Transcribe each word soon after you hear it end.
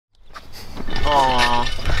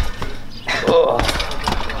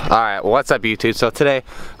Alright, well, what's up YouTube? So today,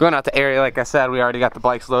 going out to area, like I said, we already got the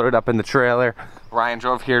bikes loaded up in the trailer. Ryan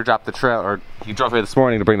drove here, dropped the trailer, or he drove here this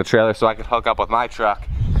morning to bring the trailer so I could hook up with my truck.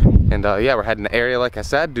 And yeah, we're heading to area, like I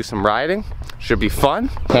said, do some riding. Should be fun.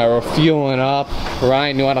 Now we're fueling up.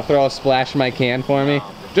 Ryan, you want to throw a splash in my can for me?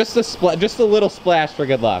 Just a little splash for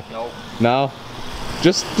good luck. Nope. No?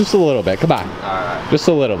 Just a little bit, come on. Alright. Just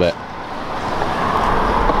a little bit.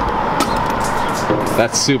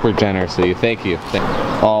 That's super generous of you, thank you.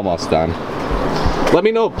 Almost done. Let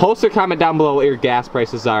me know, post or comment down below what your gas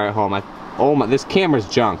prices are at home. Oh my, this camera's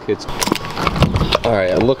junk. It's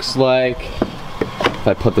alright, it looks like, if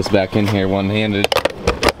I put this back in here one-handed,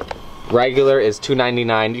 regular is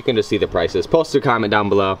 $2.99. You can just see the prices. Post or comment down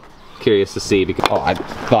below. Curious to see because, oh, I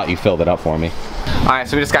thought you filled it up for me. Alright,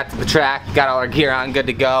 so we just got to the track, got all our gear on, good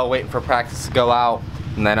to go, waiting for practice to go out,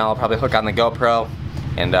 and then I'll probably hook on the GoPro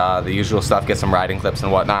and the usual stuff, get some riding clips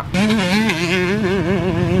and whatnot.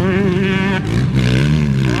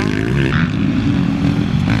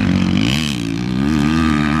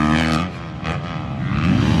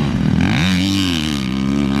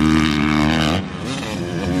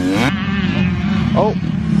 Oh.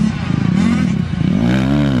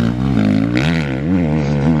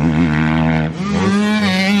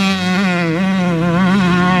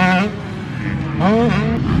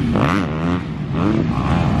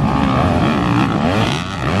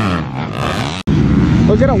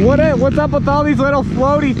 Look at it, what's up with all these little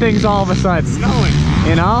floaty things all of a sudden? It's snowing.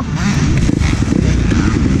 You know?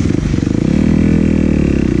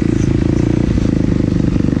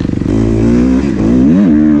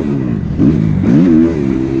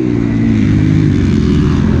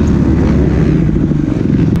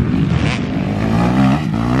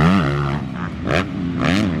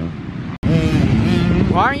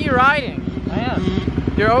 Why aren't you riding? I am.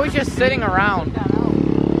 You're always just sitting around.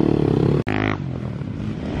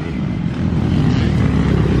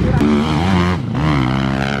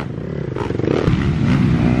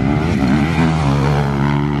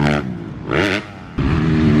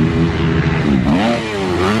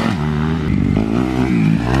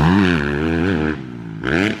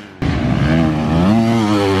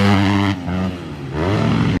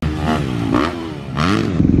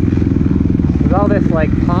 All this like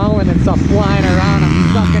pollen and stuff flying around,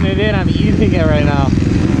 I'm sucking it in, I'm using it right now.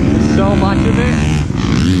 So much of it.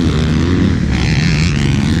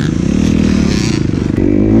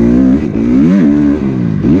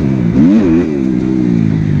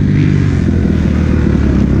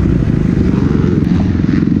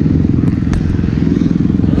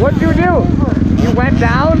 What'd you do? You went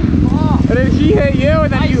down? And then he hit you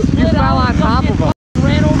and then you fell on top of him.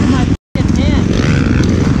 Ran over my hand.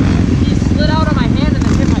 He slid out of my hand and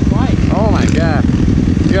then hit my bike. Oh my god.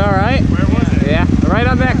 You alright? Where was it? Yeah, right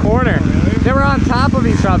on that corner. Oh, really? They were on top of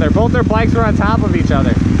each other. Both their bikes were on top of each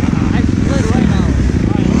other. I slid right out.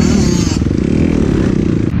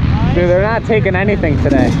 Dude, they're not taking anything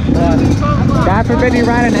today. God forbid you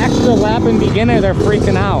ride an extra lap in beginner, they're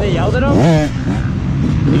freaking out. They yelled at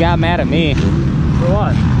him? He got mad at me. For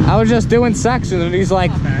what? I was just doing sections and he's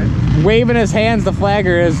like waving his hands, the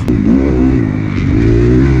flagger is.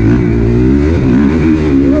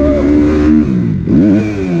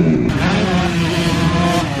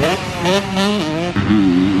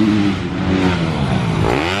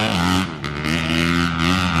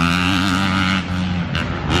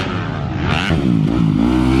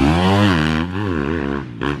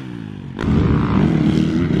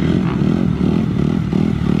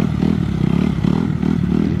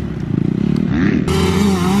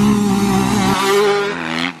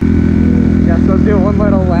 Go do one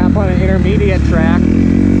little lap on an intermediate track.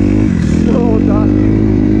 So dusty.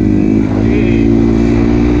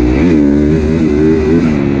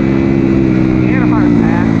 And a hard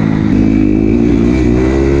pack.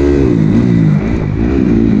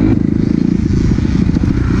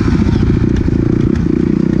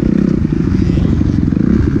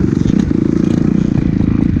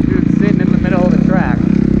 Dude's sitting in the middle of the track,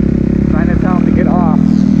 trying to tell him to get off.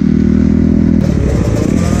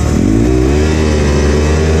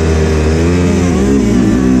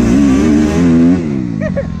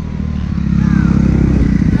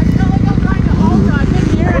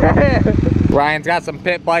 Ryan's got some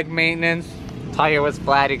pit bike maintenance. Tire was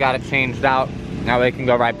flat, he got it changed out. Now they can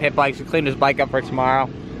go ride pit bikes. He cleaned his bike up for tomorrow.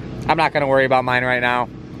 I'm not gonna worry about mine right now.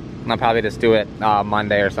 I'll probably just do it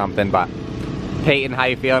Monday or something, but Peyton, how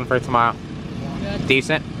you feeling for tomorrow? Good.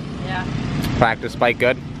 Decent? Yeah. Practice bike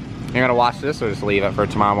good? You're gonna wash this or just leave it for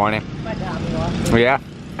tomorrow morning? My dad will wash it. Yeah.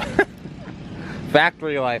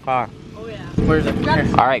 Factory life, huh? Oh yeah. Where's it?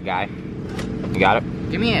 All right, guy. You got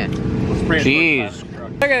it? Give me it. Jeez.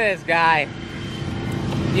 Look at this guy.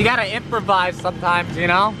 You gotta improvise sometimes, you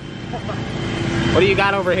know? What do you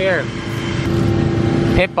got over here?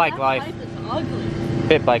 Pit bike life. Pipe is ugly.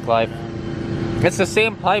 Pit bike life. It's the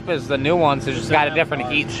same pipe as the new ones, it's just got a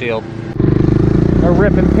different heat shield. We're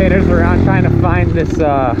ripping pitters around trying to find this,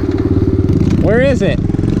 where is it?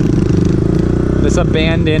 This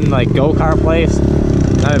abandoned, like, go-kart place.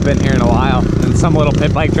 I haven't been here in a while. And some little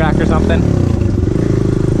pit bike track or something.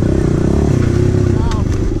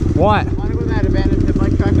 What? Wanna go to that abandoned pit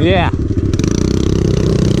bike track? Yeah.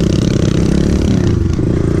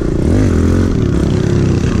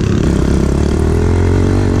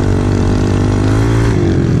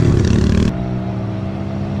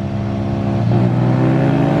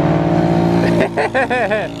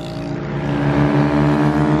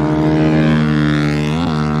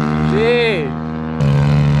 Gee.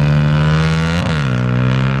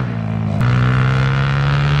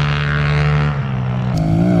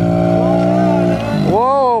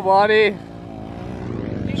 Whoa, buddy.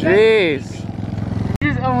 Jeez.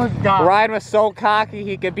 He's almost got Ryan was so cocky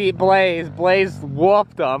he could beat Blaze. Blaze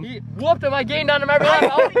whooped him. He whooped him. I gained on him every time.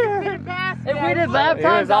 Oh, you did fast. If we did lap It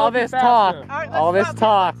times, was all this talk. All this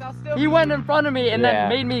talk. He went in front of me and Yeah. then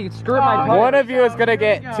made me skirt my tire. One of you is gonna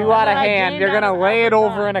get too out of hand. You're gonna lay it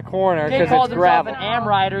over in a corner He because calls it's himself gravel. an am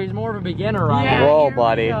rider. He's more of a beginner rider. Yeah. Whoa,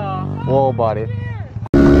 buddy. Whoa, buddy.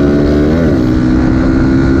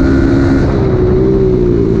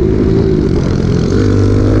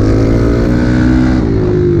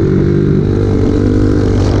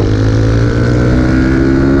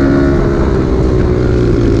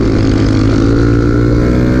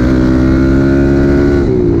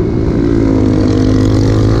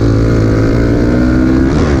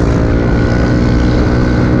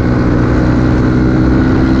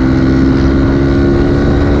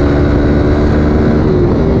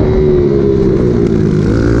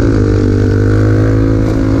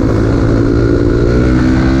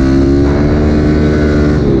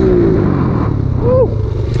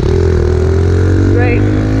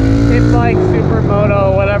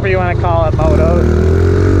 Supermoto, whatever you want to call it, motos.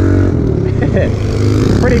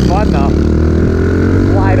 Pretty fun though.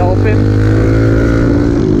 Wide open.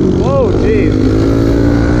 Whoa, jeez.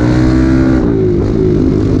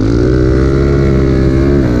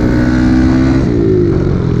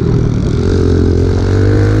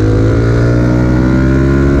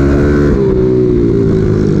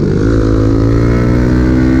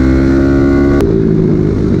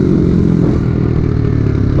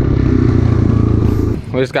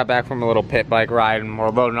 We just got back from a little pit bike ride and we're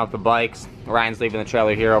loading up the bikes. Ryan's leaving the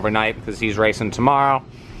trailer here overnight because he's racing tomorrow.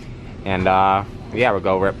 And yeah, we'll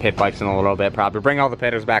go rip pit bikes in a little bit probably. Bring all the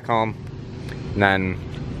pitters back home. And then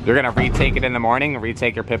you're gonna retake it in the morning and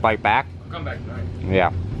retake your pit bike back? I'll come back tonight.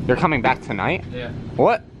 Yeah. You're coming back tonight? Yeah.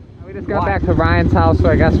 What? We just got back to Ryan's house, so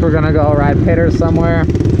I guess we're gonna go ride pitters somewhere.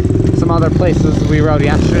 Some other places we rode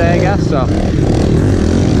yesterday, I guess, so. I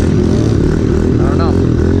don't know.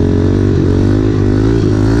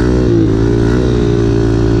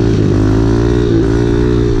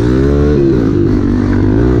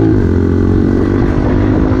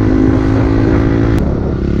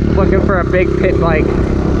 Looking for a big pit bike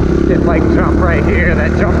jump right here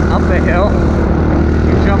that jumps up the hill.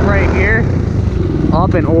 You jump right here,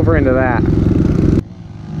 up and over into that.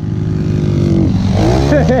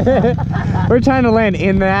 We're trying to land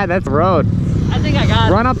in that. That's the road. I think I got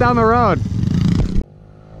it. Run up down the road.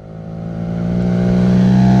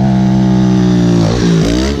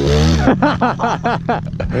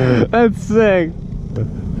 That's sick.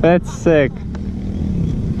 That's sick.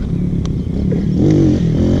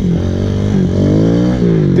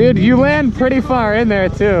 Dude, you land pretty far in there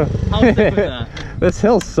too. How sick was that? This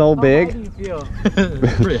hill's so big. How do you feel?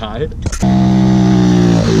 Pretty high.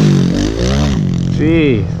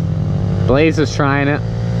 Gee. Blaze is trying it.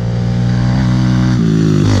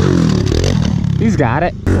 He's got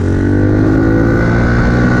it.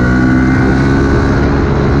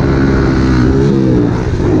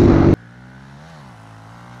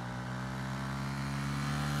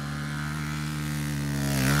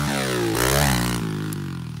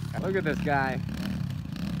 Look at this guy.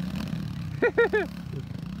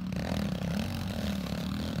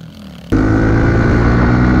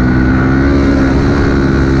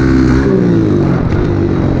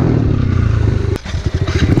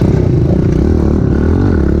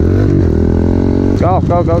 Go,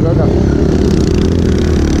 go, go, go, go.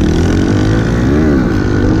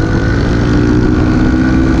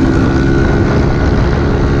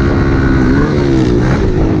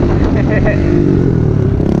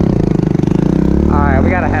 Alright, we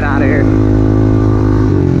gotta head out of here.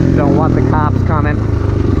 Don't want the cops coming.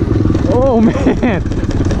 Oh man!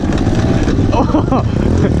 Oh.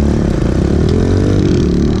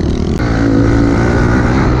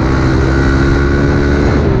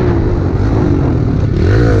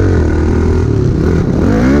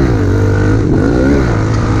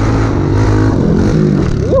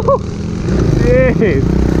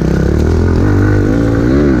 Jeez.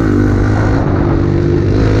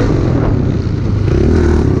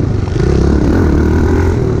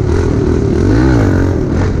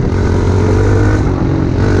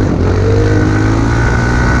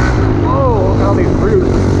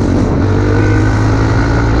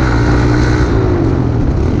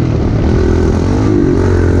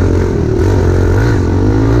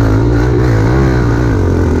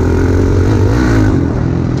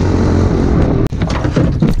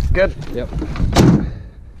 Good. Yep.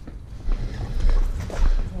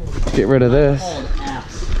 Get rid of this.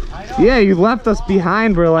 Yeah, you left us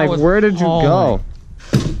behind. We're like, where did you go?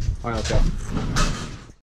 Alright, let's go.